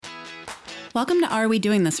Welcome to Are We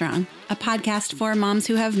Doing This Wrong? A podcast for moms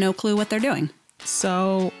who have no clue what they're doing.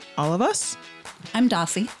 So, all of us? I'm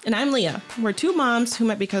Dossie. And I'm Leah. We're two moms who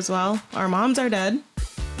met because, well, our moms are dead.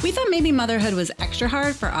 We thought maybe motherhood was extra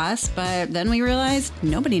hard for us, but then we realized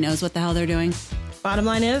nobody knows what the hell they're doing. Bottom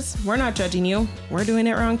line is, we're not judging you. We're doing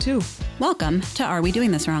it wrong too. Welcome to Are We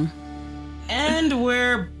Doing This Wrong? And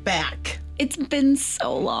we're back. It's been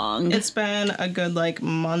so long. It's been a good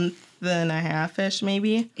month and a half-ish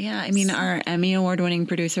maybe. Yeah, I mean, our Emmy Award-winning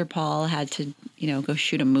producer Paul had to, go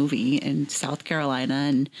shoot a movie in South Carolina,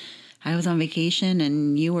 and I was on vacation,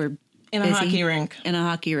 and you were in busy a hockey rink. In a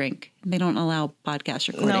hockey rink. They don't allow podcast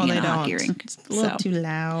recording in a hockey rink. It's a little too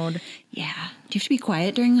loud. Yeah. Do you have to be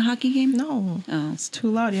quiet during a hockey game? No. Oh. It's too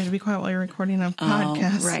loud. You have to be quiet while you're recording a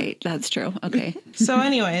podcast. Right. That's true. Okay. So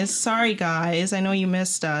anyways, sorry guys. I know you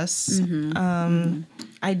missed us. Mm-hmm.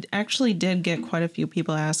 I actually did get quite a few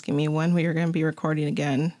people asking me when we were going to be recording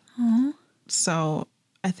again. Aww. So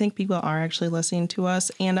I think people are actually listening to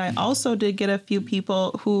us. And I also did get a few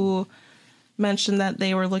people who mentioned that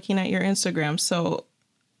they were looking at your Instagram. So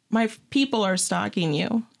my people are stalking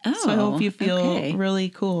you. Oh, so I hope you feel really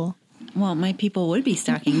cool. Well, my people would be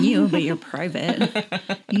stalking you, but you're private.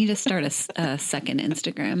 You need to start a second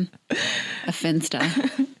Instagram, a Finsta,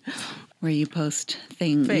 where you post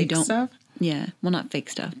things fake you don't. Stuff? Yeah, well, not fake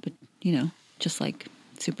stuff, but just like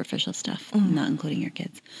superficial stuff, not including your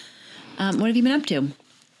kids. What have you been up to?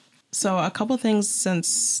 So a couple things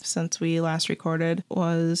since we last recorded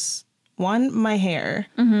was one, my hair,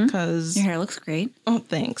 because your hair looks great. Oh,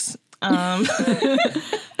 thanks. Are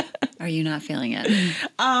you not feeling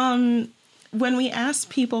it? When we asked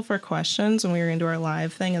people for questions when we were going to do our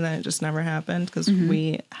live thing, and then it just never happened because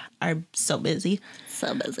we are so busy.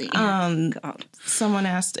 So busy. God. Someone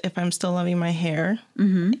asked if I'm still loving my hair.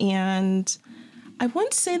 And I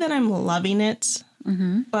wouldn't say that I'm loving it,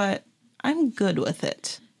 but I'm good with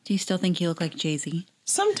it. Do you still think you look like Jay-Z?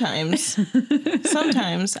 Sometimes.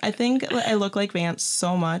 Sometimes. I think I look like Vance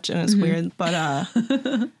so much, and it's weird, but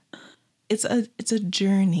it's a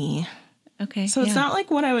journey. Okay. So it's not like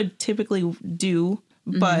what I would typically do,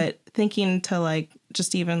 but thinking to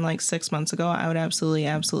just even 6 months ago, I would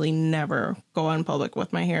absolutely never go out in public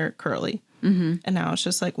with my hair curly. And now it's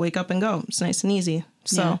just wake up and go. It's nice and easy.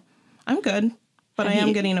 So I'm good. But I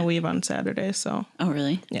am getting a weave on Saturday. So. Oh,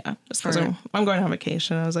 really? Yeah. Just because I'm going on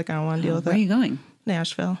vacation. I was like, I don't want to deal with it. Where are you going?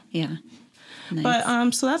 Nashville. Yeah. Nice.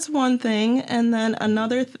 But so that's one thing. And then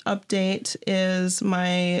another update is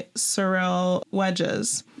my sorrel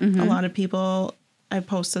wedges. A lot of people, I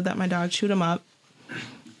posted that my dog chewed them up.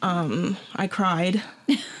 I cried.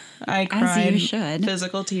 I cried. As you should.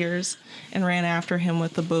 Physical tears, and ran after him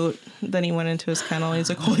with the boot. Then he went into his kennel. He's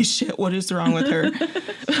like, holy shit, what is wrong with her?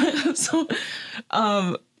 So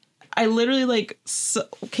I literally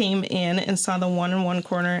came in and saw the one in one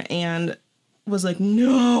corner and was like,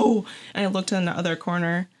 no. And I looked in the other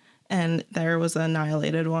corner and there was an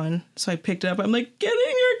annihilated one. So I picked it up. I'm like, get in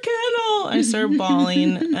your kennel. I started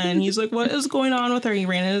bawling and he's like, what is going on with her? He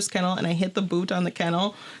ran in his kennel and I hit the boot on the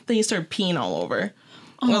kennel. Then he started peeing all over.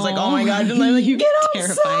 I was like, oh my God. And I'm like, you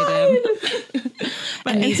terrified him.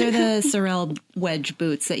 And these are the sorrel wedge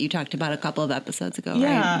boots that you talked about a couple of episodes ago, right?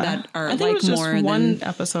 That are I think it was more just one than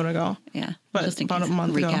episode ago. Yeah. But just in about case. a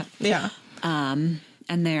month Recap. ago. Yeah. And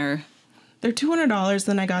they're $200.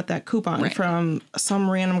 Then I got that coupon from some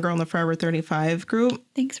random girl in the Forever 35 group.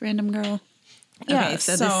 Thanks, random girl. Yeah, okay,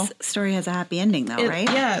 so this story has a happy ending though, right?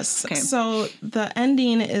 Yes. Okay. So the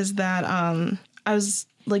ending is that I was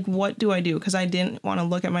like, what do I do? Because I didn't want to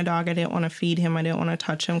look at my dog. I didn't want to feed him. I didn't want to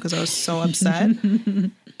touch him because I was so upset.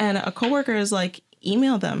 And a coworker is like,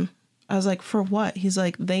 email them. I was like, for what? He's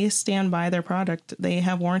like, they stand by their product. They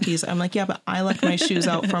have warranties. I'm like, yeah, but I left my shoes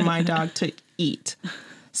out for my dog to eat.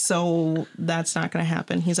 So that's not going to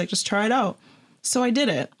happen. He's like, just try it out. So I did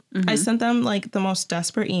it. I sent them the most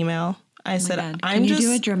desperate email. I said, Can you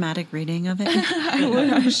do a dramatic reading of it?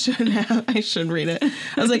 I should read it.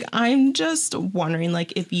 I was like, I'm just wondering,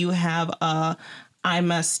 if you have I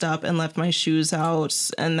messed up and left my shoes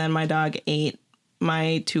out and then my dog ate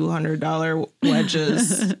my $200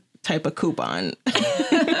 wedges type of coupon.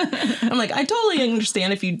 I'm like, I totally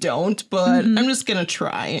understand if you don't, but I'm just going to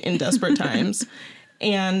try in desperate times.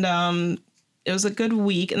 And it was a good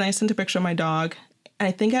week. And I sent a picture of my dog. I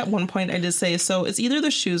think at one point I did say, so it's either the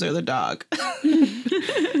shoes or the dog.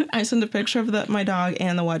 I sent a picture of my dog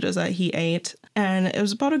and the wedges that he ate. And it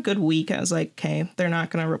was about a good week. I was like, okay, they're not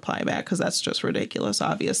going to reply back because that's just ridiculous,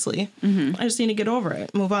 obviously. I just need to get over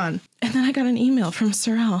it, move on. And then I got an email from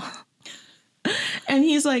Sorrel. And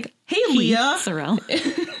he's like, hey, Leah. Sorrel.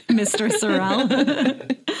 Mr. Sorrel.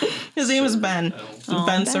 His name was Ben.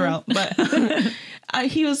 Ben Sorrell. But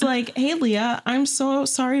he was like, hey, Leah, I'm so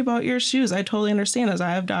sorry about your shoes. I totally understand as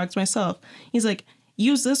I have dogs myself. He's like,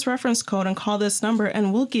 use this reference code and call this number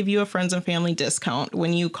and we'll give you a friends and family discount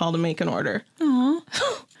when you call to make an order. Aw.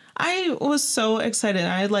 I was so excited.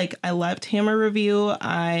 I left him a review.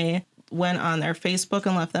 I went on their Facebook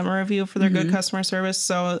and left them a review for their good customer service.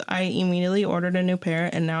 So I immediately ordered a new pair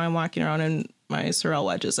and now I'm walking around in my Sorrel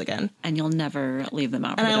wedges again. And you'll never leave them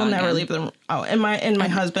out for and the I will dog never again. leave them out. And my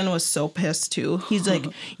husband was so pissed too. He's like,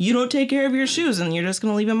 you don't take care of your shoes and you're just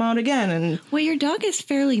going to leave them out again. And Well, your dog is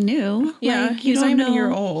fairly new. yeah, Like, you he's don't not even a year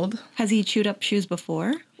know. old. Has he chewed up shoes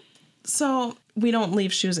before? So we don't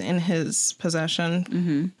leave shoes in his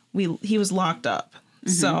possession. He was locked up.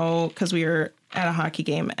 So because we were at a hockey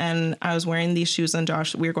game and I was wearing these shoes and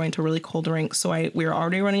Josh, we were going to a really cold rink. So we were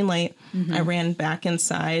already running late. I ran back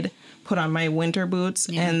inside, put on my winter boots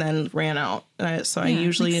and then ran out. I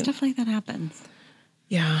usually stuff like that happens.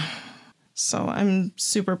 Yeah. So I'm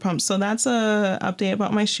super pumped. So that's a update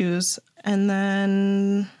about my shoes. And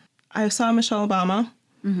then I saw Michelle Obama.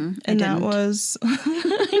 And that was,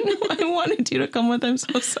 I wanted you to come with. I'm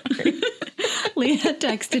so sorry. Leah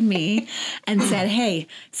texted me and said, hey,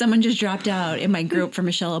 someone just dropped out in my group for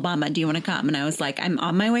Michelle Obama. Do you want to come? And I was like, I'm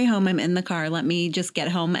on my way home. I'm in the car. Let me just get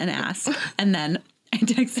home and ask. And then I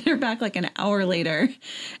texted her back like an hour later.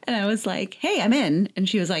 And I was like, hey, I'm in. And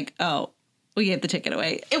she was like, oh, we gave the ticket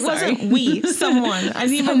away. It Sorry. wasn't we, someone. I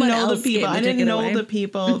didn't even Someone know the else gave people. the I didn't ticket know away. the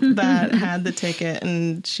people that had the ticket,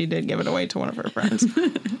 and she did give it away to one of her friends.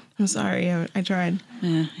 I'm sorry. I tried.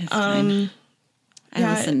 It's fine. I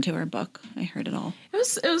yeah. listened to her book. I heard it all.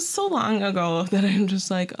 It was so long ago that I'm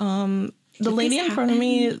just like, the lady in front of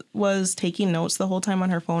me was taking notes the whole time on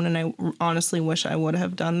her phone, and I honestly wish I would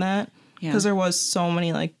have done that because there was so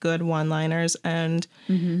many like good one-liners, and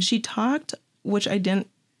she talked, which I didn't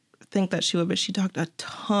think that she would, but she talked a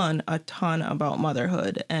ton about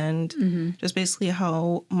motherhood and just basically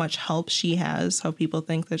how much help she has, how people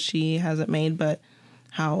think that she hasn't made, but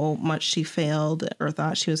how much she failed or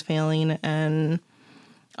thought she was failing. And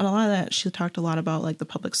a lot of that, she talked a lot about like the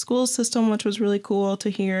public school system, which was really cool to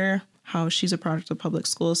hear, how she's a product of the public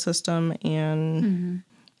school system. And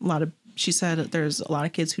she said that there's a lot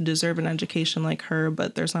of kids who deserve an education like her,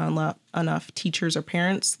 but there's not enough teachers or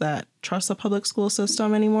parents that trust the public school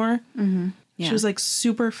system anymore. Yeah. She was like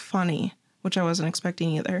super funny, which I wasn't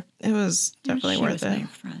expecting either. It was definitely She worth was it. my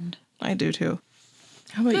friend. I do too.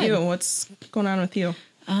 How about you? What's going on with you?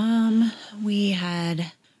 We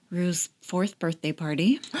had Rue's 4th birthday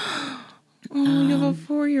party. Oh, you have a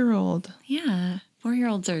 4-year-old. Yeah.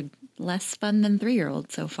 4-year-olds are less fun than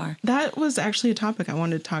 3-year-olds so far. That was actually a topic I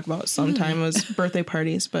wanted to talk about sometime was birthday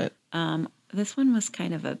parties, but This one was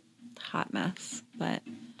kind of a hot mess, but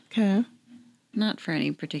okay. not for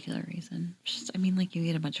any particular reason. Just, I mean, like you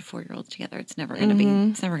get a bunch of 4-year-olds together, it's never going to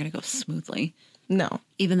it's never going to go smoothly. No.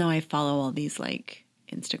 Even though I follow all these like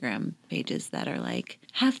Instagram pages that are like,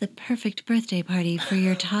 have the perfect birthday party for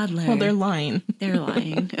your toddler. Well, they're lying. They're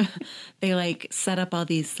lying. They like set up all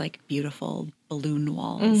these like beautiful balloon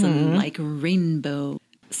walls and like rainbow.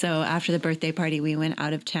 So after the birthday party, we went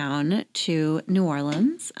out of town to New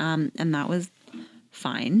Orleans, and that was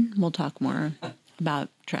fine. We'll talk more about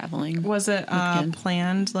traveling. Was it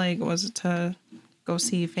planned? Like, was it to go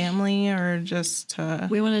see family or just to...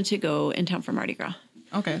 We wanted to go in town for Mardi Gras.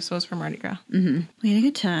 Okay, so it's for Mardi Gras. We had a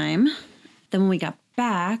good time. Then when we got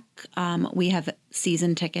back, we have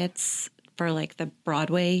season tickets for like the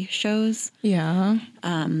Broadway shows. Yeah.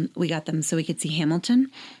 We got them so we could see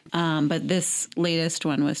Hamilton. But this latest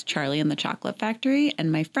one was Charlie and the Chocolate Factory.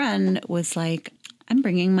 And my friend was like, I'm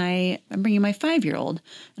bringing my 5-year-old.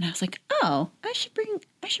 And I was like, oh, I should bring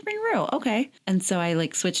Rue. Okay. And so I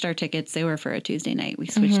like switched our tickets. They were for a Tuesday night. We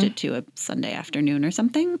switched it to a Sunday afternoon or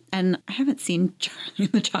something. And I haven't seen Charlie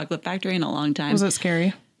and the Chocolate Factory in a long time. Was it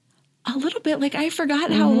scary? A little bit. Like I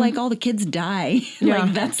forgot how like all the kids die. Yeah.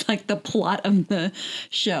 Like that's like the plot of the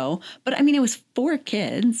show. But I mean, it was 4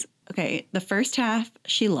 kids. Okay, the first half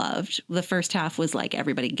she loved. The first half was like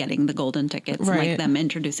everybody getting the golden tickets, and like them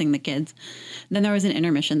introducing the kids. Then there was an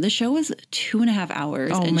intermission. The show was 2.5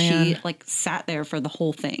 hours, and she like sat there for the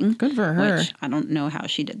whole thing. Good for her. Which I don't know how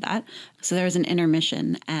she did that. So there was an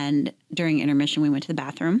intermission, and during intermission we went to the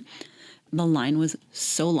bathroom. The line was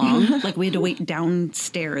so long, like we had to wait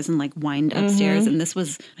downstairs and like wind upstairs. And this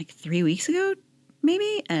was like 3 weeks ago,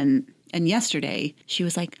 maybe, And yesterday, she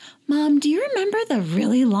was like, Mom, do you remember the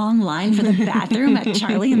really long line for the bathroom at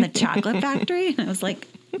Charlie and the Chocolate Factory? And I was like,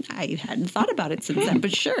 I hadn't thought about it since then,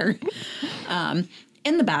 but sure.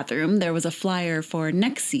 in the bathroom, there was a flyer for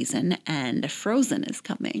next season, and Frozen is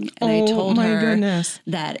coming. And I Oh, told my her goodness.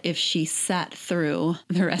 that if she sat through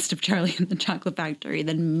the rest of Charlie and the Chocolate Factory,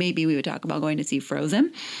 then maybe we would talk about going to see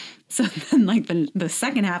Frozen. So then, like, the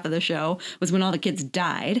second half of the show was when all the kids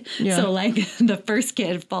died. Yeah. So, like, the first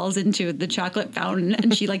kid falls into the chocolate fountain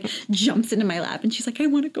and she, like, jumps into my lap and she's like, I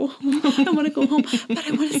want to go home. I want to go home, but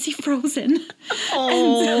I want to see Frozen.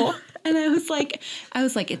 Oh. And I was like,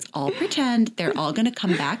 it's all pretend. They're all going to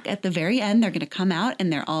come back at the very end. They're going to come out and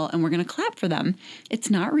we're going to clap for them. It's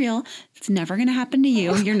not real. It's never going to happen to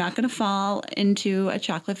you. You're not going to fall into a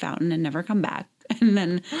chocolate fountain and never come back. And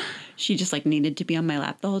then she just like needed to be on my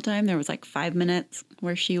lap the whole time. There was like 5 minutes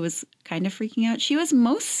where she was kind of freaking out. She was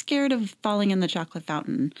most scared of falling in the chocolate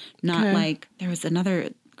fountain. Not like there was another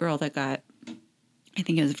girl that got, I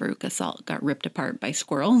think it was Veruca Salt, got ripped apart by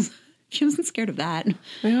squirrels. She wasn't scared of that.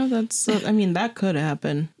 Yeah, that could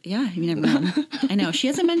happen. Yeah, you never know. I know. She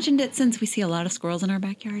hasn't mentioned it since we see a lot of squirrels in our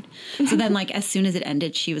backyard. So then, like, as soon as it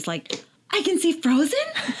ended, she was like, I can see Frozen?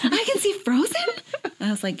 I can see Frozen? And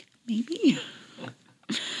I was like, maybe.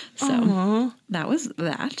 So that was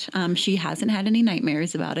that. She hasn't had any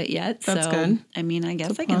nightmares about it yet. That's so, good. I mean, I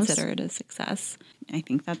guess I consider it a success. I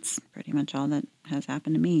think that's pretty much all that has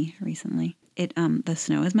happened to me recently. The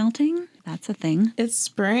snow is melting. That's a thing. It's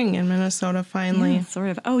spring in Minnesota finally. Yeah, sort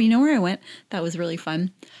of. Oh, you know where I went? That was really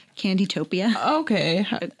fun. Candytopia. Okay.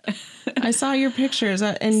 I saw your pictures,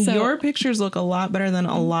 and your pictures look a lot better than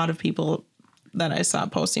a lot of people that I saw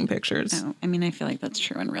posting pictures. Oh, I mean, I feel like that's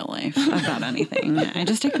true in real life about anything. I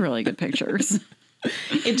just take really good pictures.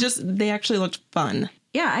 They actually looked fun.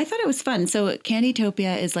 Yeah, I thought it was fun. So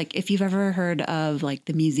Candytopia is like, if you've ever heard of like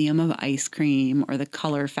the Museum of Ice Cream or the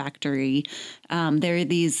Color Factory, there are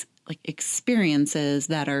these like experiences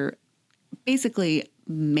that are basically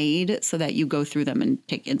made so that you go through them and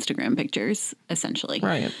take Instagram pictures, essentially.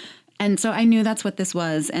 Right. And so I knew that's what this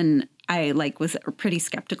was, and I like was pretty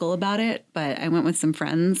skeptical about it, but I went with some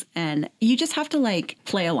friends, and you just have to like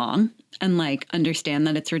play along and like understand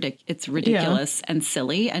that it's ridiculous and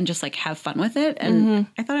silly, and just like have fun with it. And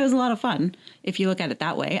I thought it was a lot of fun if you look at it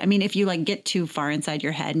that way. I mean, if you like get too far inside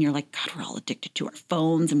your head and you're like, God, we're all addicted to our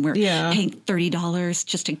phones and we're paying $30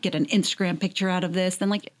 just to get an Instagram picture out of this, then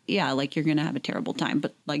like, yeah, like you're gonna have a terrible time.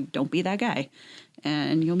 But like, don't be that guy,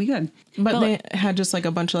 and you'll be good. But they had just like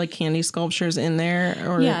a bunch of like candy sculptures in there,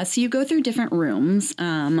 or yeah. So you go through different rooms,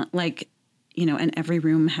 like, you know, and every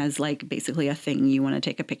room has like basically a thing you want to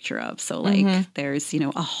take a picture of. So like there's, you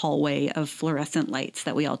know, a hallway of fluorescent lights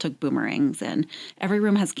that we all took boomerangs in. Every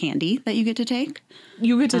room has candy that you get to take.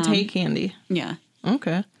 You get to take candy. Yeah.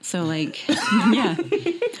 Okay. So like, yeah.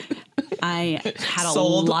 I had a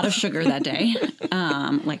lot of sugar that day,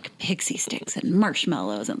 like pixie sticks and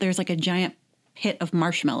marshmallows. And there's like a giant pit of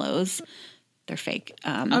marshmallows. They're fake.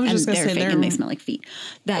 I was just going to say fake and they smell like feet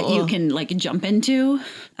that you can like jump into.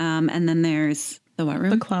 And then there's the what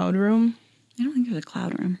room? The cloud room. I don't think there's a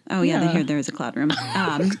cloud room. Oh yeah, there's a cloud room.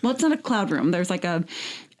 Well, it's not a cloud room. There's like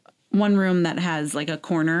one room that has like a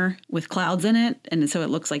corner with clouds in it. And so it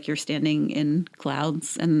looks like you're standing in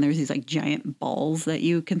clouds. And there's these like giant balls that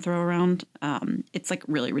you can throw around. It's like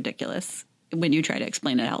really ridiculous when you try to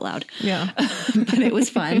explain it out loud. Yeah. But it was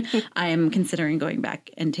fun. I am considering going back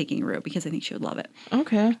and taking Rue because I think she would love it.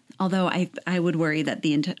 Okay. Although I would worry that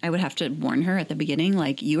I would have to warn her at the beginning,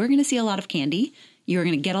 like, you are going to see a lot of candy. You are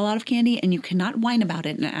going to get a lot of candy, and you cannot whine about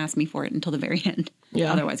it and ask me for it until the very end.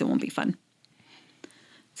 Yeah. Otherwise, it won't be fun.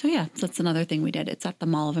 So, yeah, so that's another thing we did. It's at the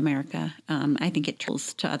Mall of America. I think it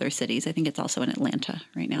travels to other cities. I think it's also in Atlanta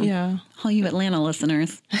right now. Yeah. All you Atlanta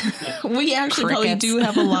listeners. We actually probably do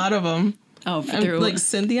have a lot of them. Oh, through like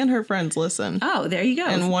Cynthia and her friends listen. Oh, there you go.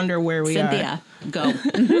 And wonder where we are. Cynthia, go.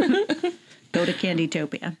 Go to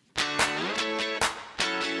Candytopia.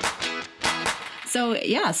 So,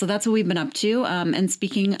 yeah, so that's what we've been up to. And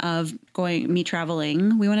speaking of me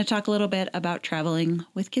traveling, we want to talk a little bit about traveling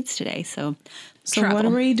with kids today. So what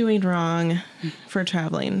were you doing wrong for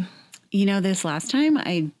traveling? You know, this last time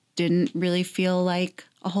I didn't really feel like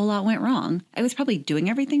a whole lot went wrong. I was probably doing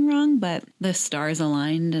everything wrong, but the stars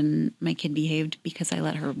aligned and my kid behaved because I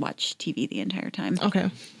let her watch TV the entire time.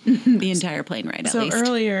 Okay. The entire plane ride, at least. So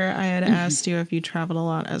earlier I had asked you if you traveled a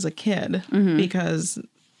lot as a kid because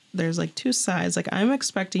there's like two sides. Like, I'm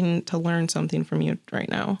expecting to learn something from you right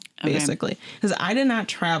now, basically. Because I did not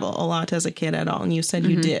travel a lot as a kid at all. And you said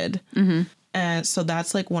you did. And so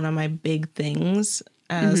that's like one of my big things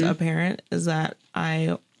as a parent is that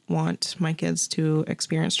I want my kids to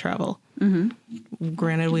experience travel.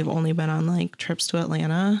 Granted, we've only been on like trips to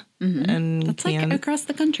Atlanta and that's like across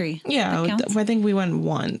the country. Yeah, I think we went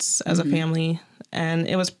once as a family, and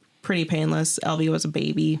it was pretty painless. Elvie was a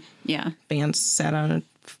baby. Yeah. Vance sat on a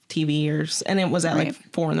TV and it was at Right.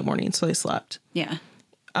 like 4 a.m, so they slept. Yeah.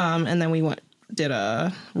 And then we did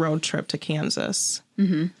a road trip to Kansas.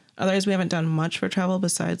 Mm-hmm. Otherwise, we haven't done much for travel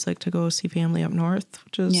besides like to go see family up north,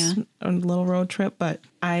 which is a little road trip. But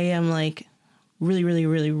I am like really, really,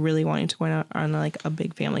 really, really wanting to go out on like a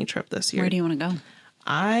big family trip this year. Where do you want to go?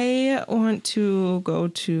 I want to go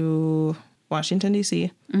to Washington,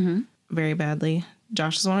 D.C. Very badly.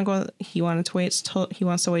 Josh doesn't want to go. He wants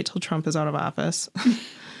to wait till Trump is out of office.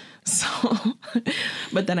 So,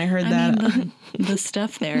 but then I heard The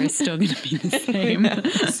stuff there is still going to be the same.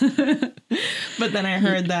 But then I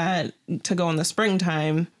heard that to go in the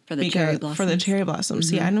springtime For the cherry blossoms. For the cherry blossoms.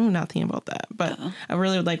 See, I know nothing about that, but I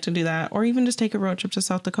really would like to do that, or even just take a road trip to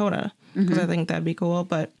South Dakota because I think that'd be cool.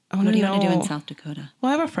 But I want What to do you know. want to do in South Dakota?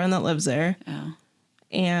 Well, I have a friend that lives there,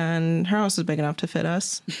 and her house is big enough to fit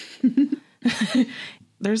us.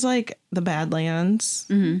 There's like the Badlands,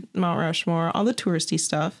 Mount Rushmore, all the touristy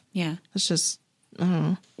stuff. Yeah. It's just, I don't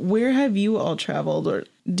know. Where have you all traveled, or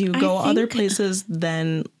do you go other places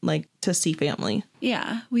than like to see family?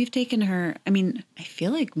 Yeah, we've taken her. I mean, I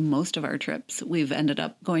feel like most of our trips we've ended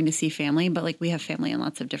up going to see family, but like we have family in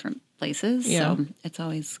lots of different places. Yeah. So it's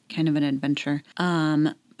always kind of an adventure.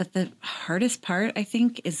 But the hardest part, I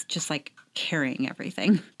think, is just like carrying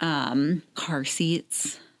everything. Car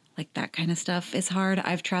seats, like that kind of stuff is hard.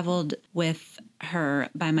 I've traveled with her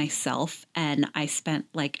by myself, and I spent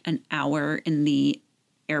like an hour in the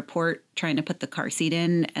airport trying to put the car seat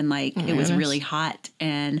in, and like it was really hot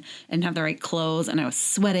and I didn't have the right clothes and I was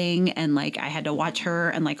sweating, and like I had to watch her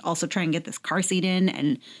and like also try and get this car seat in,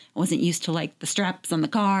 and I wasn't used to like the straps on the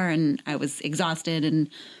car, and I was exhausted, and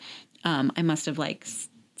I must have like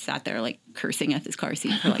sat there like cursing at this car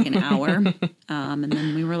seat for like an hour. And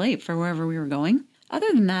then we were late for wherever we were going. Other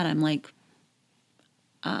than that, I'm like,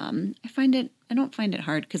 I don't find it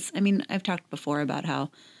hard because, I mean, I've talked before about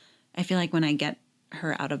how I feel like when I get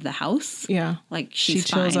her out of the house, like she she's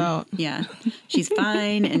chills fine. out. Yeah, she's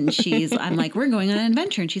fine, and I'm like, we're going on an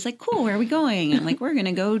adventure, and she's like, cool, where are we going? I'm like, we're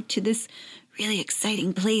gonna go to this really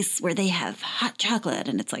exciting place where they have hot chocolate,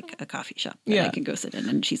 and it's like a coffee shop that I can go sit in,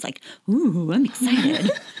 and she's like, ooh, I'm excited.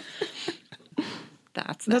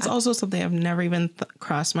 That's also something I've never even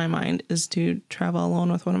crossed my mind, is to travel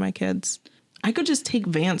alone with one of my kids. I could just take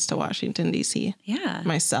Vance to Washington, D.C. Yeah.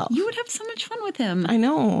 myself. You would have so much fun with him. I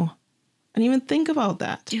know. I didn't even think about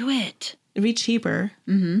that. Do it. It'd be cheaper.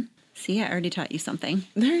 See, I already taught you something.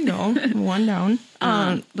 There you go. One down.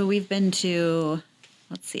 But we've been to,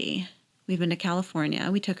 we've been to California.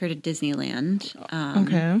 We took her to Disneyland.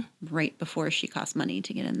 Okay. Right before she cost money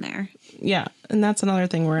to get in there. Yeah. And that's another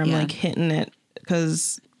thing where I'm like hitting it,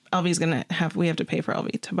 because Elvie's we have to pay for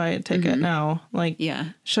Elvie to buy a ticket now. Like,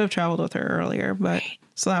 should have traveled with her earlier, but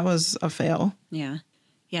so that was a fail. Yeah.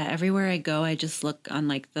 Yeah. Everywhere I go, I just look on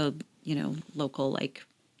like the, local, like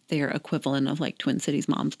their equivalent of like Twin Cities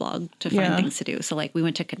Mom's blog to find things to do. So like we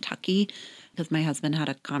went to Kentucky because my husband had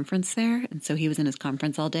a conference there. And so he was in his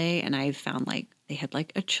conference all day. And I found like they had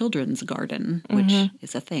like a children's garden, which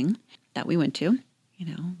is a thing that we went to.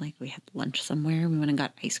 Like we had lunch somewhere. We went and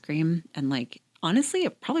got ice cream, and like, honestly,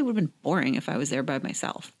 it probably would have been boring if I was there by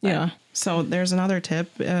myself. But. Yeah. So there's another tip.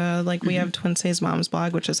 We have Twin Cities Mom's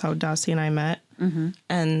blog, which is how Dusty and I met.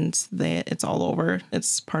 And it's all over.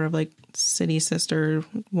 It's part of like City Sister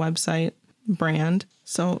website brand.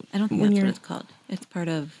 So I don't think that's what it's called. It's part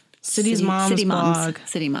of City Mom's blog.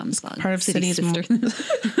 City Mom's blog. Part of City Sister.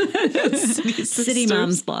 City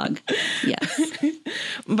Mom's blog. Yes.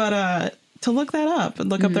 But to look that up and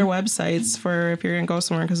look up their websites for if you're going to go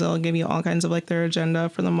somewhere, because they'll give you all kinds of like their agenda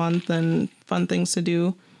for the month and fun things to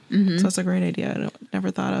do. So that's a great idea. I never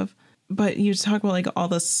thought of. But you talk about like all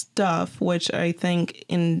the stuff, which I think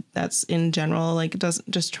that's in general, like it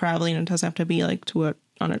doesn't just traveling. It doesn't have to be like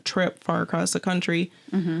on a trip far across the country.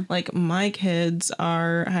 Like my kids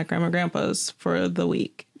are at Grandma and Grandpa's for the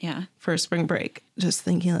week. Yeah. For spring break. Just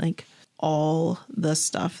thinking like all the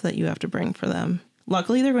stuff that you have to bring for them.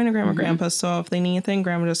 Luckily, they're going to Grandma and Grandpa's, so if they need anything,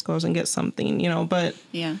 Grandma just goes and gets something, but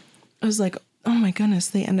yeah, I was like, oh my goodness,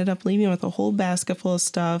 they ended up leaving with a whole basket full of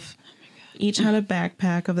stuff. Each had a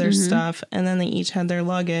backpack of their stuff, and then they each had their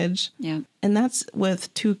luggage. Yeah. And that's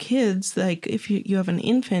with 2 kids. Like, if you have an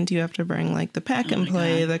infant, you have to bring, like, the pack and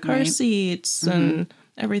play, the car seats, and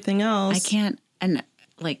everything else. I can't, and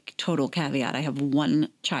like total caveat, I have 1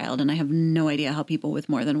 child, and I have no idea how people with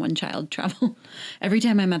more than 1 child travel. Every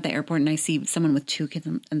time I'm at the airport and I see someone with 2 kids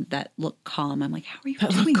and that look calm, I'm like, how are you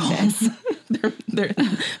doing this?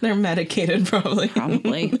 they're medicated, probably.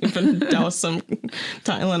 Probably. Even douse some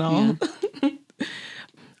Tylenol. Yeah.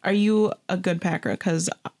 Are you a good packer? Because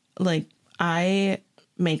like I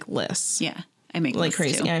make lists. Yeah. I make Like lists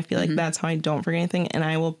crazy. too. I feel like that's how I don't forget anything. And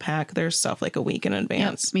I will pack their stuff like a week in Yep,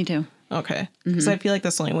 advance. me too. Okay. Because I feel like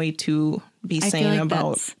that's the only way to be feel sane like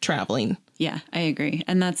about that's- traveling. Yeah, I agree.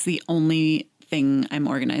 And that's the only thing I'm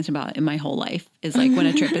organized about in my whole life is like when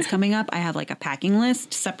a trip is coming up, I have like a packing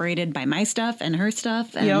list separated by my stuff and her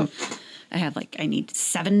stuff. And Yep. I have like, I need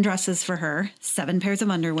 7 dresses for her, 7 pairs of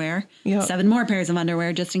underwear, Yep. 7 more pairs of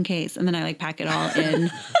underwear just in case. And then I like pack it all in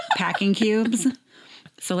packing cubes.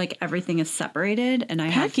 So like everything is separated and I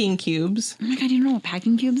have, Packing cubes. oh my God, you don't know what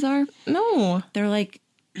packing cubes are? No. They're like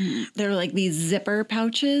these zipper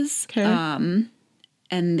pouches. Okay.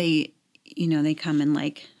 And they, you know, they come in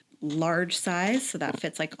like large size. So that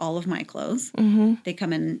fits like all of my clothes. Mm-hmm. They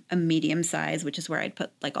come in a medium size, which is where I'd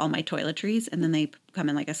put like all my toiletries. And then they come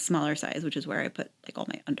in like a smaller size, which is where I put like all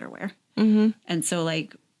my underwear. Mm-hmm. And so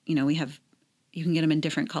like, you know, you can get them in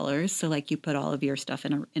different colors. So like you put all of your stuff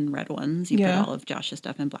in red ones. You Yeah. put all of Josh's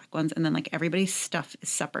stuff in black ones. And then like everybody's stuff is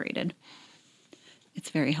separated. It's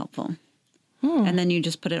very helpful. And then you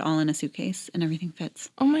just put it all in a suitcase and everything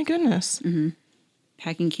fits. Oh my goodness.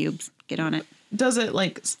 Packing cubes. Get on it. Does it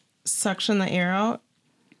like suction the air out?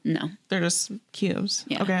 No. They're just cubes.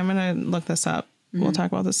 Yeah. Okay, I'm going to look this up. We'll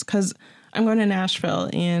talk about this because I'm going to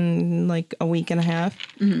Nashville in like a week and a half.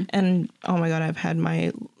 And oh my God, I've had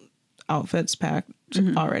my outfits packed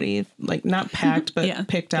already. Like not packed, but Yeah,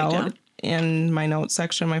 picked out in my notes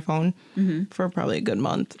section of my phone for probably a good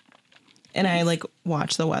month. And I like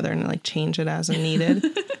watch the weather and like change it as needed.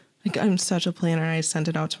 Like I'm such a planner. I sent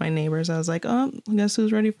it out to my neighbors. I was like, oh, guess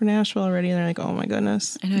who's ready for Nashville already? And they're like, oh my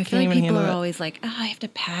goodness. I know. I feel like people are always like, oh, I have to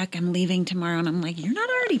pack. I'm leaving tomorrow. And I'm like, you're not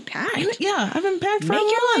already packed. Yeah, I've been packed for Make a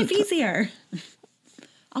your month. life easier.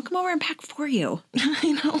 I'll come over and pack for you.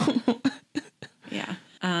 I know. Yeah.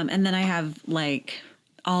 And then I have like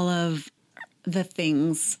all of the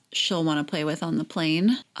things she'll want to play with on the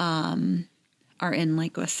plane are in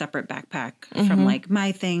like a separate backpack from like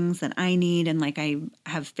my things that I need. And like I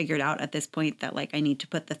have figured out at this point that like I need to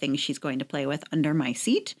put the things she's going to play with under my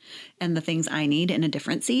seat and the things I need in a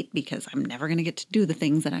different seat because I'm never going to get to do the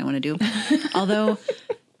things that I want to do. Although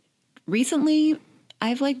recently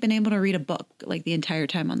I've like been able to read a book like the entire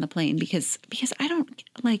time on the plane because I don't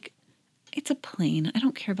like, it's a plane. I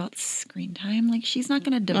don't care about screen time. Like she's not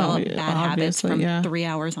going to develop bad habits from 3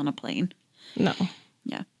 hours on a plane. No.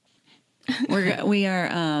 Yeah. We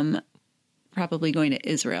are probably going to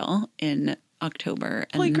Israel in October.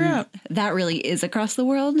 And Holy crap. that really is across the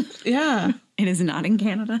world. Yeah. It is not in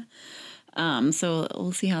Canada. So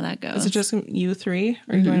we'll see how that goes. Is it just you three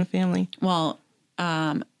or are you going with family? Well,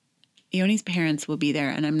 Ioni's parents will be there,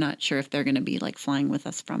 and I'm not sure if they're going to be like flying with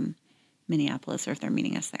us from Minneapolis or if they're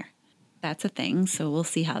meeting us there. That's a thing. So we'll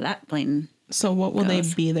see how that plane. So what will goes.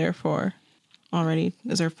 they be there for already?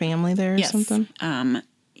 Is there family there or Yes. something?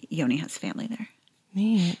 Ioni has family there.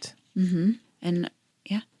 Neat. And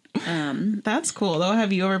yeah. That's cool though.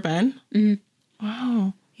 Have you ever been? Mm-hmm.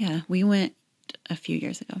 Wow. Yeah, we went a few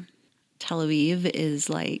years ago. Tel Aviv is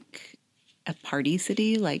like a party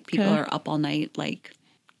city. Like people Okay. are up all night, like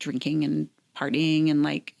drinking and partying, and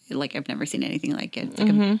like I've never seen anything like it. It's like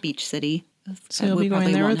a beach city. So you'll be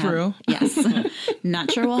going there with Rue. Yes,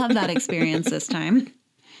 not sure we'll have that experience this time.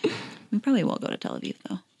 We probably will go to Tel Aviv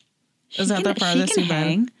though. Is that the farthest you've been?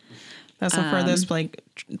 hang. That's the furthest like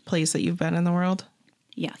place that you've been in the world.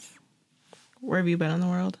 Yes. Where have you been in the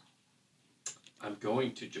world? I'm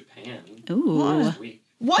going to Japan Ooh. this week.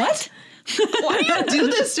 What? Why do you do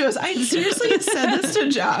this to us? I seriously said this to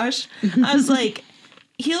Josh. I was like,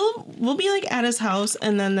 we'll be like at his house,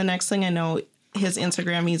 and then the next thing I know, his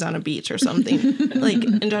Instagram, he's on a beach or something. Like,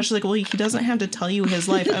 and Josh is like, well, he doesn't have to tell you his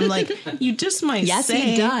life. I'm like, you just might Yes, say,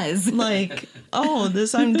 he does. like, oh,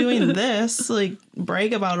 I'm doing this, like,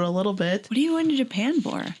 brag about it a little bit. What are you going to Japan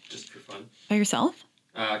for? Just for fun. By yourself?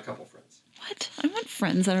 A couple friends. What? I want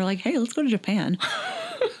friends that are like, hey, let's go to Japan.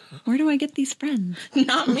 Where do I get these friends?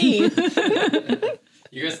 Not me.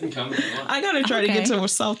 You guys can come if you want. I gotta try to Okay. get to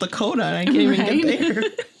South Dakota, and I can't even get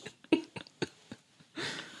there.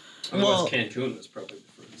 Otherwise, Cancun was probably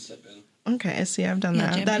the first step in. Okay, see, I've done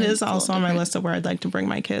that. That Japan's is a little also on my different. list of where I'd like to bring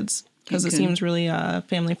my kids because it Cancun. seems really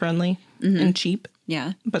family friendly and cheap,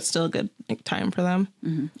 Yeah. but still a good time for them.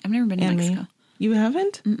 I've never been to And Mexico. me. You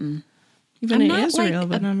haven't? Mm-mm. You've been I'm to not Israel, like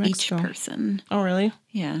but a not beach Mexico. person. Oh, really?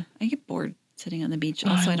 Yeah. I get bored sitting on the beach. Oh,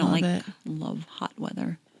 Also, I I don't love like it. love hot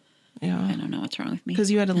weather. I Yeah. don't know what's wrong with me. Because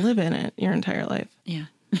you had to live in it your entire life. Yeah.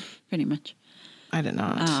 Pretty much. I did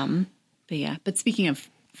not. But yeah. But speaking of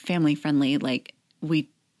family friendly, like we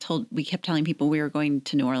kept telling people we were going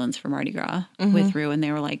to New Orleans for Mardi Gras with Rue, and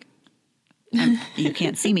they were like, You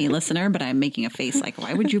can't see me, listener, but I'm making a face like,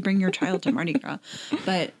 why would you bring your child to Mardi Gras?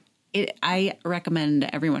 But I recommend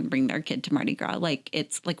everyone bring their kid to Mardi Gras. Like,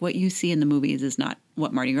 it's like what you see in the movies is not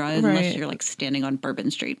what Mardi Gras is unless you're like standing on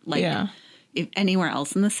Bourbon Street. Like, if anywhere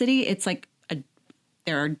else in the city, it's like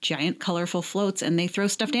there are giant colorful floats and they throw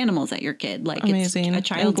stuffed animals at your kid. Like, amazing. It's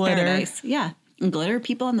a child's paradise. Yeah. And glitter.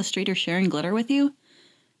 People on the street are sharing glitter with you.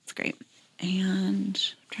 It's great. And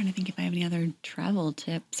I'm trying to think if I have any other travel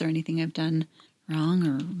tips or anything I've done wrong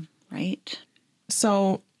or right.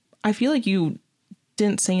 So I feel like you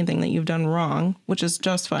didn't say anything that you've done wrong, which is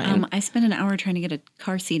just fine. I spent an hour trying to get a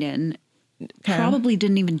car seat in. Probably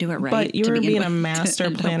didn't even do it right. But you were being a master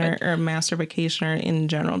planner or a master vacationer in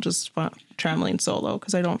general, just traveling solo,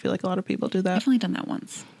 because I don't feel like a lot of people do that. I've only done that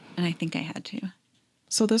once, and I think I had to.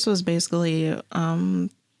 So this was basically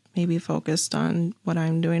maybe focused on what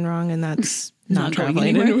I'm doing wrong, and that's not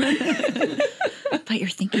traveling anywhere. But you're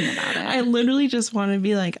thinking about it. I literally just want to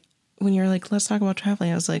be like, when you're like, let's talk about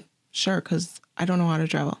traveling, I was like, sure, because I don't know how to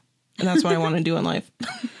travel. And that's what I want to do in life.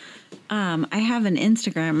 I have an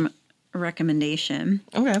Instagram recommendation.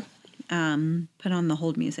 Okay. Put on the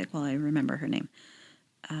hold music while I remember her name.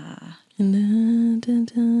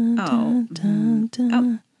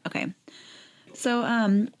 Okay.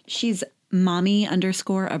 So she's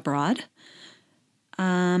mommy_abroad.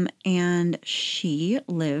 And she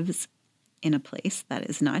lives in a place that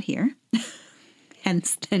is not here.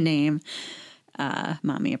 Hence the name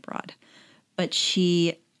Mommy Abroad. But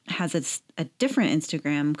she has a different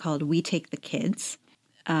Instagram called We Take the Kids.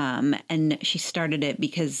 And she started it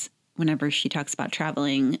because whenever she talks about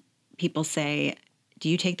traveling, people say, do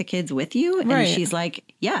you take the kids with you? And she's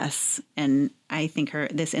like, yes. And I think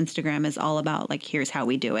this Instagram is all about like, here's how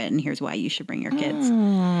we do it. And here's why you should bring your kids.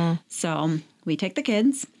 So we take the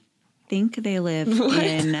kids. Think they live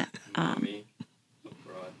in,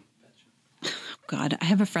 God, I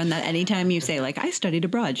have a friend that anytime you say like, I studied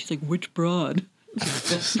abroad, she's like, which broad?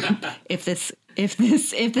 If this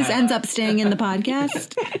ends up staying in the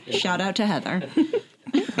podcast, shout out to Heather.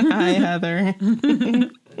 Hi, Heather.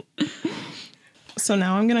 So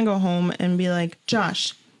now I'm going to go home and be like,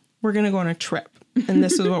 Josh, we're going to go on a trip. And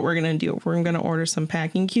this is what we're going to do. We're going to order some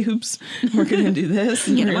packing cubes. We're going to do this.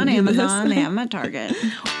 Get them on Amazon. They have them at Target.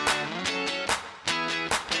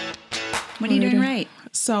 What are you doing right?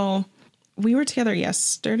 So we were together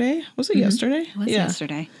yesterday. Was it yesterday? It was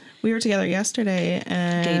yesterday. We were together yesterday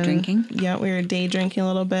and day drinking. Yeah, we were day drinking a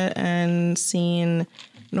little bit and seeing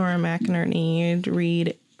Nora McInerney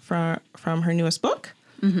read from her newest book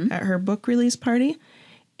at her book release party.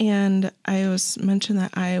 And I was mentioned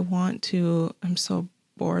that I'm so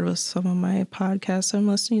bored with some of my podcasts I'm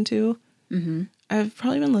listening to. Mm-hmm. I've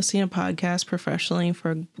probably been listening to podcasts professionally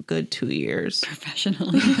for a good 2 years.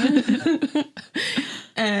 Professionally.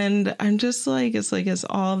 And I'm just like, it's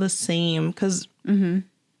all the same because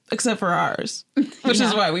except for ours, which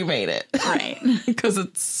is why we made it. Right. Because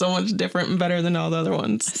it's so much different and better than all the other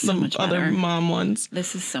ones. So much better. Other mom ones.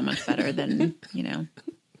 This is so much better than,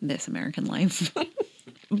 This American Life.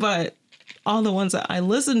 But all the ones that I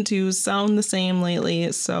listen to sound the same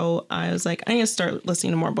lately. So I was like, I need to start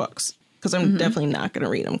listening to more books because I'm definitely not going to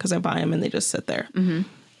read them because I buy them and they just sit there. Mm-hmm.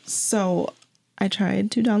 So I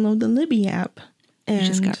tried to download the Libby app. You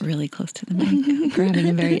just got really close to the mic. We're having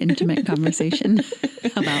a very intimate conversation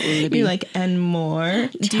about Libby. You're like, and more.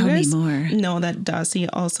 Tell me more. Know that Dossie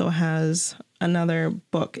also has another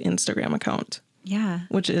book Instagram account. Yeah.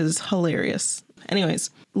 Which is hilarious.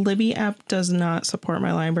 Anyways, Libby app does not support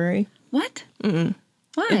my library. What? Mm-mm.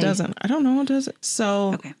 Why? It doesn't. I don't know. Does it?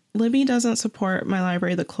 So Libby doesn't support my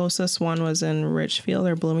library. The closest one was in Richfield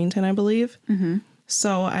or Bloomington, I believe. Mm-hmm.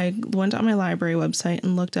 So I went on my library website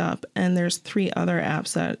and looked up, and there's 3 other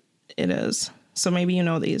apps that it is. So maybe you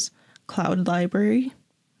know these. Cloud Library?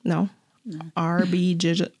 No. RB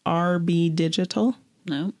Digital?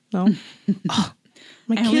 No. No? Oh,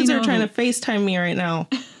 my kids are trying to FaceTime me right now.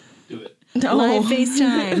 Do it. No. Live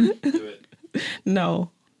FaceTime. Do it. No.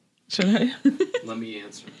 Should I? Let me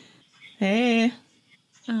answer. Hey.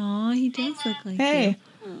 Oh, he does look like Hey.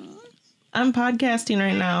 I'm podcasting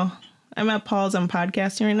right now. I'm at Paul's. I'm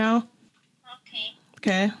podcasting right now.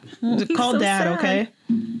 Okay. Okay. Call Dad, sad. okay?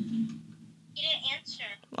 He didn't answer.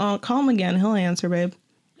 Oh, call him again. He'll answer, babe.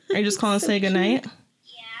 Are you just calling to say goodnight?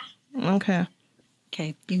 Yeah. Okay.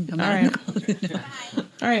 Okay, you can come All out right. and close the door.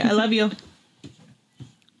 All right. I love you.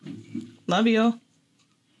 Love you.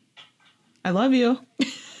 I love you. Love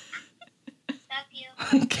you.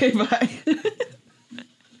 Okay, bye.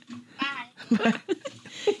 Bye. Bye.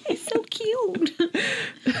 He's so cute.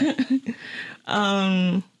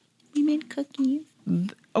 We made cookies.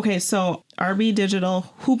 Okay, so RB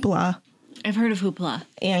Digital Hoopla I've heard of Hoopla.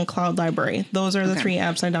 and Cloud Library. Those are the Okay. 3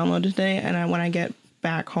 apps I downloaded today. And when I get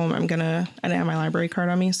back home, I have my library card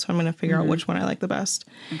on me, so I'm gonna figure out which one I like the best.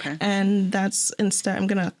 Okay. And that's instead I'm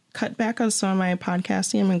gonna cut back on some of my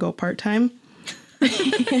podcasting. I'm gonna go part-time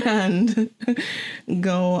and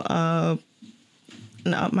go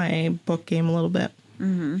and up my book game a little bit.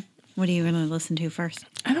 What are you going to listen to first?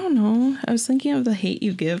 I don't know. I was thinking of The Hate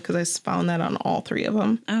U Give because I found that on all 3 of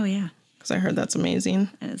them Oh, yeah. because I heard that's amazing.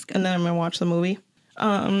 That is good. And then I'm gonna watch the movie. So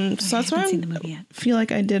I that's what haven't I seen the movie yet. feel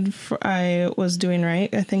like I was doing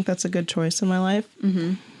right. I think that's a good choice in my life.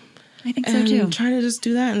 I think so, And too. try to just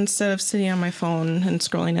do that instead of sitting on my phone and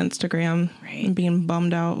scrolling Instagram Right. and being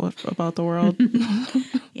bummed out about the world.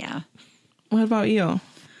 Yeah. What about you?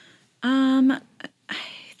 I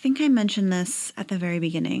think I mentioned this at the very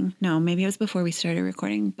beginning. No, maybe it was before we started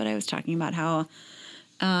recording, but I was talking about how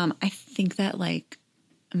I think that like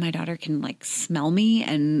my daughter can like smell me,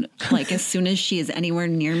 and like as soon as she is anywhere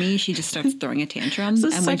near me, she just starts throwing a tantrum. The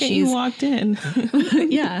And when second you walked in,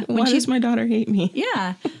 yeah, why does my daughter hate me?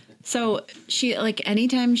 yeah. So she like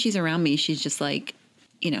anytime she's around me, she's just like,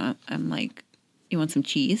 you know, I'm like, you want some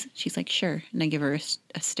cheese? She's like, sure. And I give her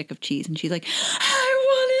a stick of cheese, and she's like, I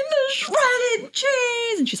wanted the shredded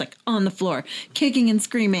cheese. And she's like on the floor, kicking and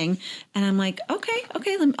screaming. And I'm like, okay,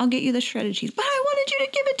 I'll get you the shredded cheese. But I wanted you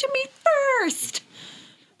to give it to me first.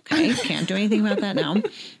 Okay, can't do anything about that now.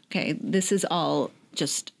 Okay, this is all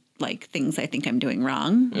just like things I think I'm doing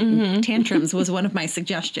wrong. Tantrums was one of my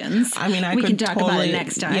suggestions. I mean, we could can talk totally, about it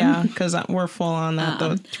next time. Yeah, because we're full on that,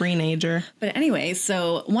 the teenager. But anyway,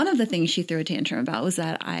 so one of the things she threw a tantrum about was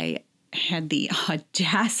that I had the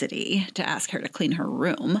audacity to ask her to clean her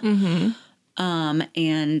room.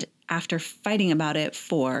 And after fighting about it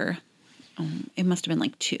for, it must have been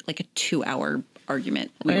like a 2-hour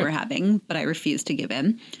argument we were having, but I refused to give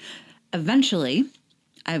in. Eventually,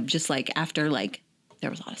 I've just like, after like, there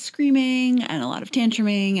was a lot of screaming and a lot of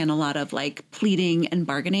tantruming and a lot of like pleading and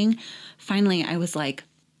bargaining. Finally, I was like,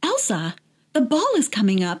 Elsa, the ball is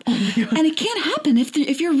coming up and it can't happen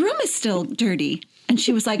if your room is still dirty. And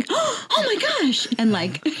she was like, oh my gosh. And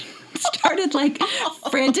like started like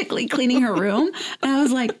frantically cleaning her room. And I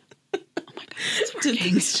was like, oh my God, this is Did working.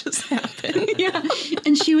 things just happen? Yeah.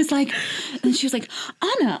 And she was like,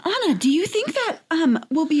 Anna, do you think that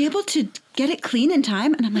we'll be able to get it clean in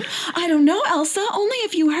time? And I'm like, I don't know, Elsa, only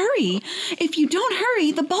if you hurry. If you don't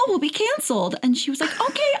hurry, the ball will be canceled. And she was like,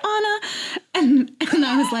 okay, Anna. And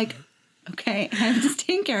I was like, okay, I have to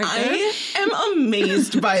stay in character. I am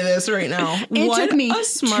amazed by this right now. It What took me a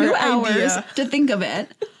smart 2 hours idea. to think of it.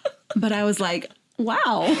 But I was like,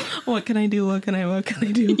 wow. What can I do? What can I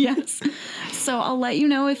do? Yes. So I'll let you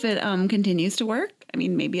know if it continues to work. I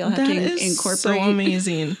mean, maybe I'll have That to is incorporate. so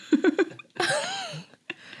amazing.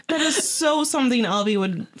 That is so something Albie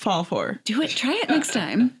would fall for. Do it. Try it next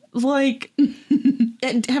time. Like,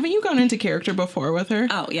 haven't you gone into character before with her?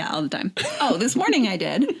 Oh, yeah, all the time. Oh, this morning I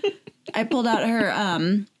did. I pulled out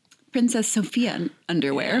her Princess Sophia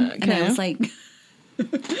underwear, and I was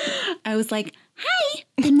like, hi,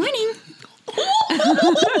 good morning.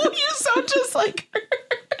 You sound just like her.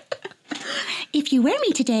 If you wear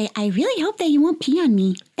me today, I really hope that you won't pee on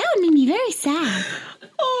me. That would make me very sad.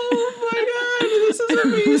 Oh my God, this is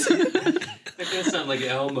amazing. That does sound like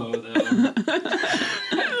Elmo, though.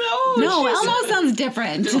 No, Elmo sounds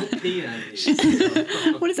different. Don't pee on me.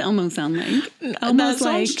 What does Elmo sound like? That Elmo's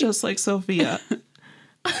sounds like, just like Sophia.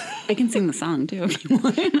 I can sing the song too if you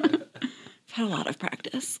want. I've had a lot of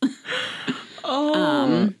practice.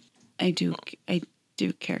 Oh, I do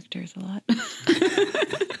characters a lot.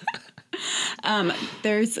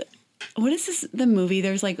 There's, what is this, the movie?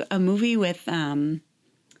 There's like a movie with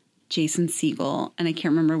Jason Segel, and I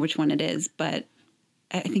can't remember which one it is, but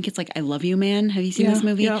I think it's like I Love You Man. Have you seen this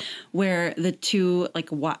movie? Yeah. Where the two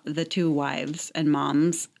the two wives and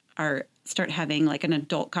moms start having like an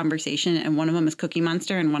adult conversation, and one of them is Cookie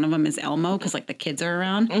Monster and one of them is Elmo because like the kids are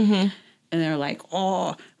around. Mm-hmm. And they're like,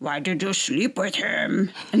 oh, why did you sleep with him?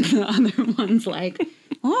 And the other one's like,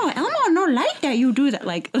 oh, Elmo don't like that you do that.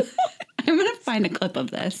 Like, I'm going to find a clip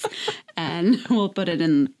of this and we'll put it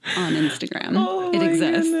on Instagram. oh it my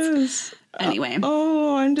exists. goodness. Anyway.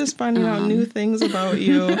 Oh, I'm just finding out new things about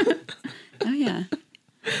you. Oh, yeah.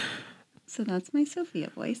 So that's my Sophia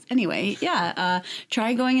voice. Anyway, yeah.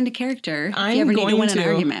 Try going into character if you ever need to win an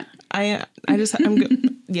argument. I'm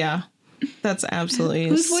good. Yeah. That's absolutely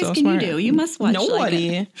Whose voice so can smart. you do? You must watch.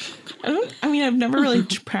 Nobody. I mean, I've never really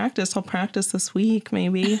practiced. I'll practice this week,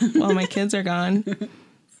 maybe, while my kids are gone.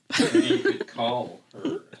 Maybe you could call her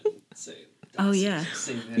and say, Oh, yeah.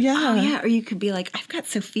 sing that. Yeah. Oh, yeah. Or you could be like, I've got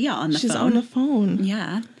Sophia on the She's phone. on the phone.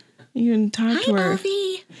 Yeah. You can talk to Hi, her.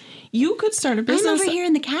 Alfie. You could start a I'm business. over here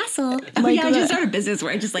in the castle. Like yeah, I the- just start a business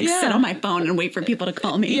where I just like Yeah. sit on my phone and wait for people to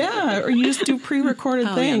call me. Yeah, or you just do pre-recorded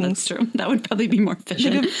Oh, things. yeah, that's true. That would probably be more They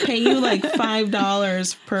efficient. could pay you like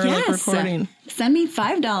 $5 per like, Yes. recording. Send me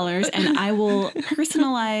 $5 and I will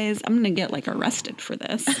personalize. I'm going to get like arrested for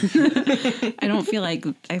this. I feel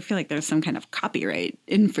like there's some kind of copyright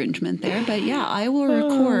infringement there, but yeah, I will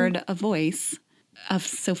record a voice of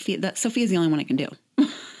Sophia. That Sophia's the only one I can do.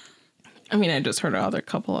 I mean, I just heard a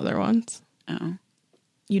couple other ones. Oh,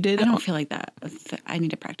 You did? I don't feel like that. I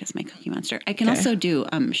need to practice my Cookie Monster. I can Okay. also do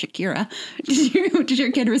Shakira. Did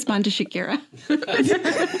your kid respond to Shakira?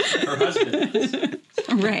 Her husband.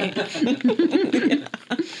 Right,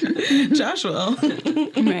 Josh will.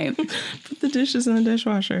 right. Put the dishes in the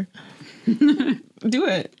dishwasher. Do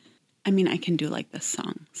it. I mean, I can do like the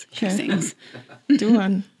songs she Okay. sings. Do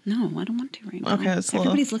one. No, I don't want to right now. Okay, that's a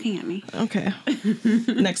little- Everybody's looking at me. Okay.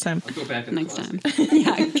 Next time. Go back in the Next closet. time.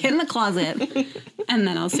 Yeah, get in the closet and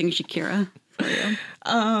then I'll sing Shakira for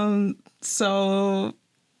you. So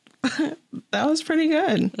that was pretty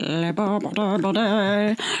good.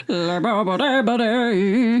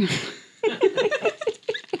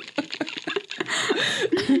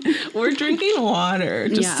 We're drinking water,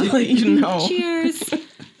 just to Yeah. let you know. Cheers.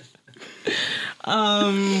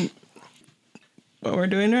 What we're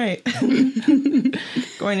doing right.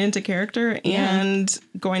 Going into character and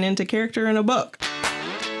going into character in a book.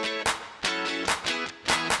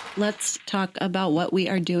 Let's talk about what we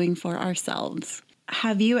are doing for ourselves.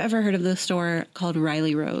 Have you ever heard of the store called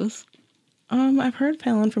Riley Rose? I've heard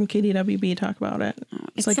Palin from KDWB talk about it.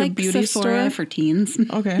 It's like a beauty Sephora store. for teens.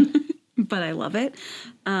 Okay. But I love it.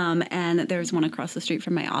 And there's one across the street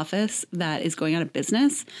from my office that is going out of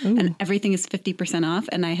business, and everything is 50% off.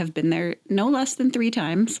 And I have been there no less than 3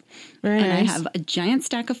 times. Very and nice. I have a giant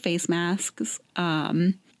stack of face masks.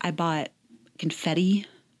 I bought confetti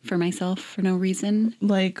for myself for no reason.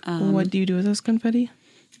 Like, what do you do with this confetti?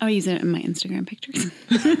 I'll use it in my Instagram pictures.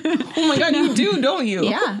 Oh my God, you do, don't you?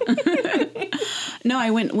 Yeah.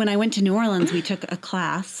 No, when I went to New Orleans, we took a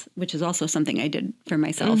class, which is also something I did for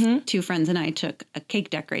myself. 2 friends and I took a cake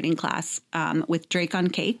decorating class with Drake on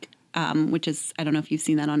Cake, which is, I don't know if you've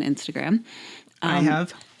seen that on Instagram. I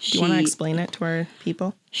have. Do you want to she- explain it to our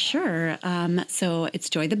people? Sure. So it's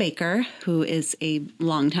Joy the Baker, who is a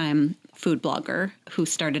longtime food blogger who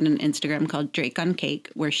started an Instagram called Drake on Cake,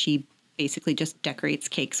 where she basically just decorates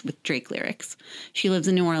cakes with Drake lyrics. She lives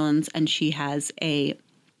in New Orleans and she has a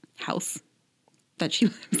house that she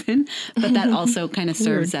lives in, but that also kind of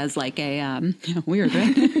serves as like a weird,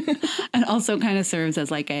 right? It also kind of serves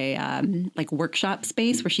as like a like workshop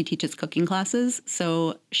space where she teaches cooking classes.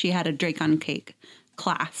 So she had a Drake on Cake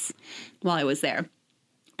class while I was there.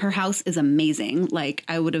 Her house is amazing. Like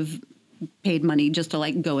I would have paid money just to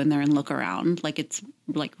like go in there and look around. Like it's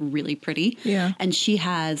like really pretty. Yeah. And she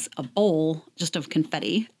has a bowl just of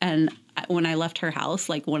confetti. And when I left her house,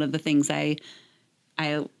 like one of the things I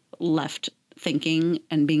left thinking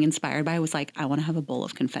and being inspired by was like, I want to have a bowl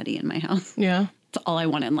of confetti in my house. Yeah. It's all I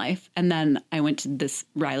want in life. And then I went to this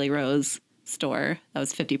Riley Rose store that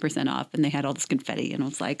was 50% off and they had all this confetti and I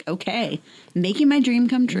was like, okay, making my dream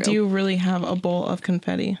come true. Do you really have a bowl of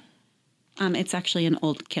confetti? It's actually an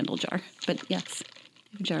old candle jar, but yes,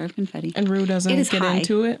 a jar of confetti. And Rue doesn't It is get high.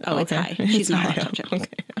 into it? Oh, it's high. She's not allowed to touch it. Okay.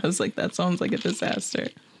 I was like, that sounds like a disaster.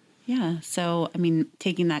 Yeah. So, I mean,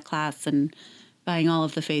 taking that class and buying all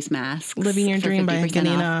of the face masks. Living your for dream by 50%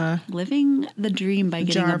 getting off. Living the dream by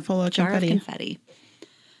getting jar a full of jar confetti. of confetti.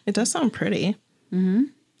 It does sound pretty. Mm-hmm.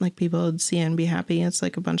 Like people would see it and be happy. It's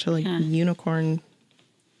like a bunch of like unicorn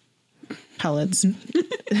pellets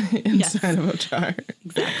inside of a jar.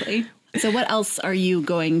 Exactly. So what else are you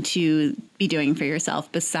going to be doing for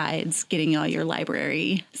yourself besides getting all your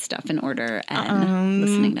library stuff in order and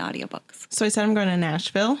listening to audiobooks? So I said I'm going to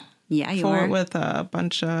Nashville. Yeah, you are. With a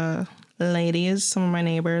bunch of ladies, some of my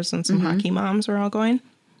neighbors, and some hockey moms. We're all going.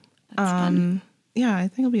 That's fun. Yeah, I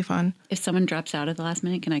think it'll be fun. If someone drops out at the last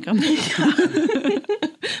minute, can I come?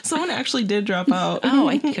 Someone actually did drop out. Oh,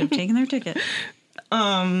 I could have taken their ticket.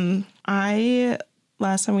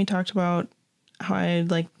 Last time we talked about how I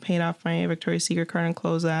like paid off my Victoria's Secret card and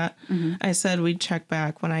closed that. I said we'd check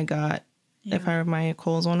back when I got if my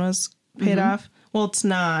Kohl's one was paid off. Well, it's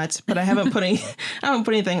not, but I haven't put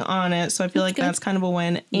anything on it, so I feel like good. that's kind of a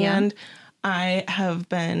win. Yeah. And I have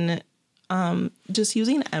been just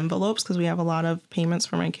using envelopes because we have a lot of payments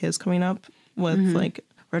for my kids coming up with like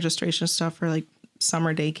registration stuff for like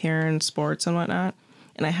summer daycare and sports and whatnot.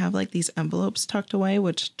 And I have like these envelopes tucked away,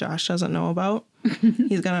 which Josh doesn't know about.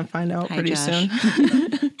 He's gonna find out Hi, pretty Josh.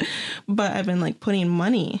 soon. But I've been like putting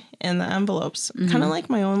money in the envelopes, kind of like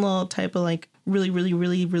my own little type of like really, really,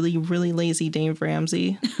 really, really, really lazy Dave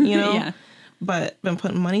Ramsey, you know? Yeah. But been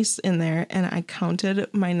putting money in there, and I counted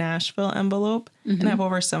my Nashville envelope, and I have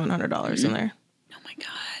over $700 in there. Oh my God.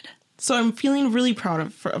 So I'm feeling really proud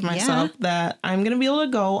of myself that I'm gonna be able to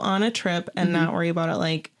go on a trip and not worry about it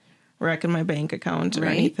like wrecking my bank account or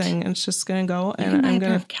Right. anything. It's just gonna go, You can and buy I'm a pair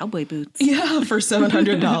gonna of cowboy boots. yeah for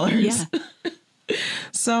 $700. Yeah.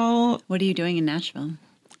 So What are you doing in Nashville?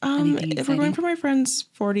 Anything if we're going exciting? for my friend's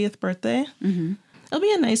 40th birthday, it'll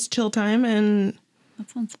be a nice chill time, and That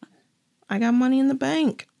sounds fun. I got money in the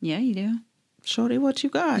bank. Yeah, you do. Shorty, what you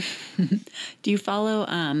got? Do you follow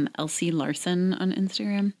Elsie Larson on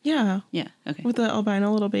Instagram? Yeah, Yeah. Okay. with the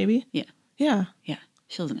albino little baby. Yeah. Yeah. Yeah.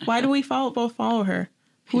 She lives in Why do Nashville. we both follow her?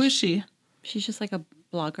 Who is she? She's just like a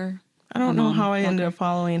blogger. I don't know how I ended up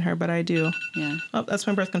following her, but I do. Yeah. Oh, that's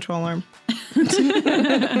my birth control alarm.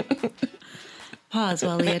 Pause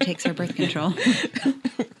while Leah takes her birth control.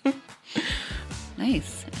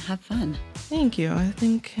 Nice. Have fun. Thank you. I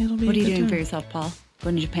think it'll be. What are a you good doing for time. yourself, Paul?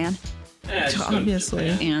 Going to Japan? Yeah, just go to Obviously.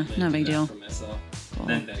 Japan. Yeah, no big That deal. For myself. Cool.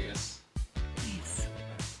 Then Vegas. Nice.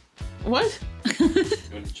 What? Going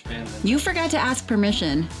to Japan. Then You forgot to ask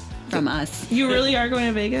permission from us. You really are going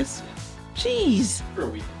to Vegas? Jeez. for a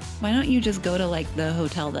week. Why don't you just go to like the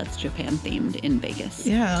hotel that's Japan themed in Vegas?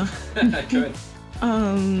 Yeah. I could.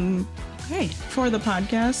 Great. For the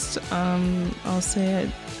podcast, I'll say it.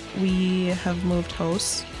 We have moved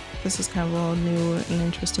hosts. This is kind of a new and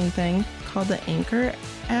interesting thing called the Anchor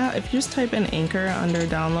app. If you just type in Anchor under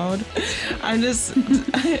download,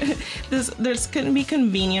 this can be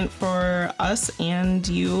convenient for us and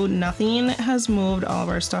you. Nothing has moved. All of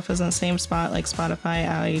our stuff is in the same spot, like Spotify,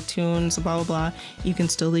 iTunes, blah, blah, blah. You can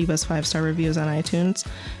still leave us 5-star reviews on iTunes.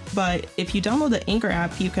 But if you download the Anchor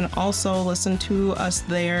app, you can also listen to us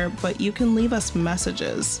there, but you can leave us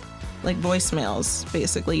messages, like voicemails,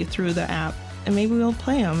 basically, through the app. And maybe we'll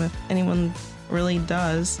play them if anyone really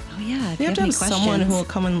does. Oh yeah. If We you have to any have someone who will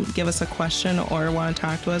questions. come and give us a question or want to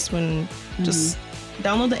talk to us when just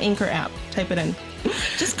download the Anchor app, type it in.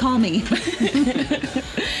 Just call me.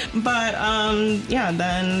 But yeah,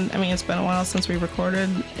 then I mean it's been a while since we recorded.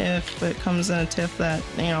 If it comes in a tiff that,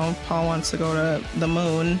 you know, Paul wants to go to the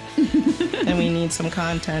moon and we need some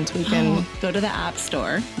content, we can Go to the app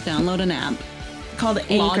store, download an app, call the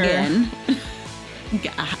log Anchor. in,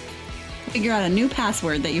 figure out a new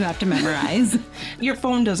password that you have to memorize. Your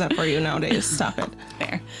phone does that for you nowadays. Stop it.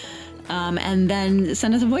 Fair. And then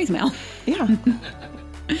send us a voicemail. Yeah.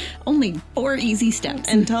 Only 4 easy steps.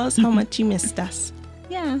 And tell us how much you missed us.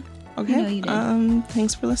 yeah. Okay. I know you did.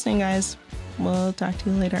 Thanks for listening, guys. We'll talk to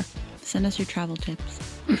you later. Send us your travel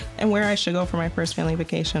tips. And where I should go for my first family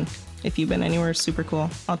vacation. If you've been anywhere super cool,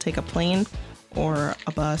 I'll take a plane or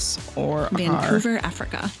a bus or a Vancouver,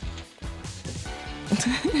 Africa.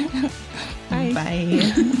 car.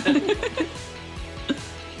 Bye.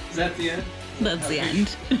 Is that the end? That's the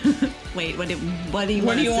end. Wait, what do you What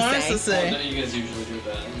want do you us want to us to say? Oh, say? don't you guys usually do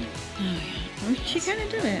that? She kind of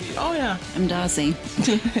did it. Oh, yeah. I'm Dossie.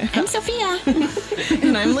 I'm Sophia.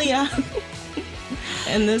 And I'm Leah.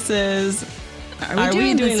 And this is Are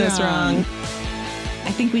We Doing This Wrong?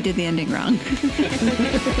 I think we did the ending wrong.